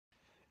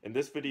In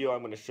this video,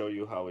 I'm going to show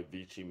you how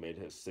Avicii made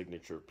his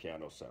signature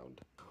piano sound.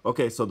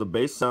 Okay, so the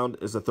bass sound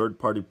is a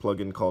third-party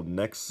plugin called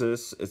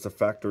Nexus. It's a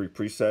factory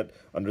preset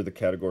under the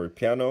category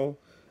piano,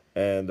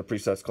 and the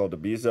preset's called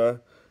Avicii.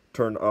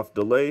 Turn off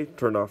delay,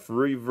 turn off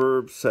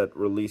reverb, set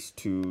release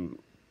to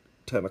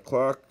 10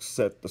 o'clock,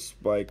 set the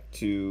spike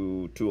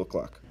to 2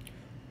 o'clock.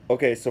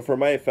 Okay, so for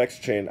my effects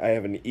chain, I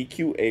have an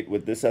EQ8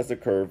 with this as a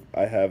curve.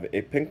 I have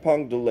a ping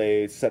pong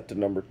delay set to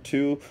number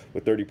 2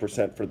 with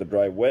 30% for the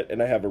dry wet,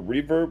 and I have a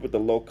reverb with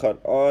the low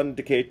cut on,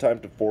 decay time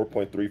to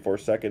 4.34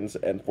 seconds,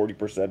 and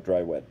 40%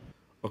 dry wet.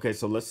 Okay,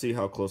 so let's see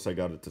how close I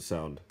got it to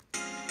sound.